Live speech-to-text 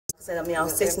So, I mean, I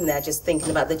was sitting there just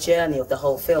thinking about the journey of the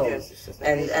whole film,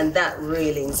 and that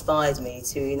really inspired me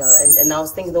to, you know, and I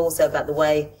was thinking also about the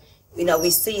way, you know, we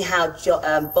see how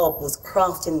Bob was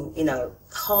crafting, you know,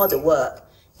 harder work,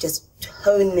 just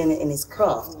honing in his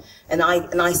craft, and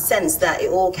I sensed that it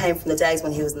all came from the days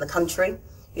when he was in the country.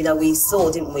 You know, we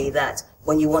saw, didn't we, that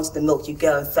when you wanted the milk, you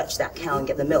go and fetch that cow and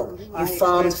get the milk. You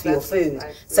farmed for your food.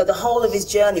 So the whole of his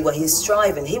journey where he's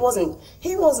striving, he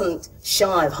wasn't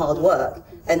shy of hard work.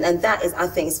 And that is, I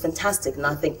think, is fantastic. And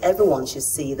I think everyone should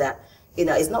see that, you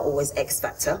know, it's not always X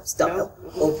Factor style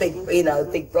or big, you know,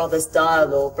 Big Brother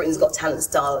style or Britain's Got Talent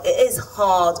style. It is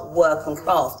hard work and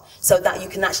craft so that you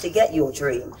can actually get your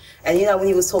dream. And, you know, when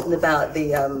he was talking about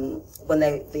when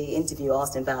the interview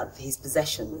asked him about his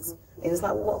possessions, he was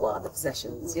like, well, what are the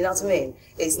possessions? You know what I mean?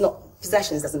 It's not,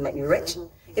 possessions doesn't make you rich.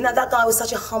 You know, that guy was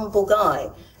such a humble guy.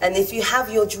 And if you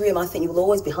have your dream, I think you will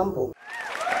always be humble.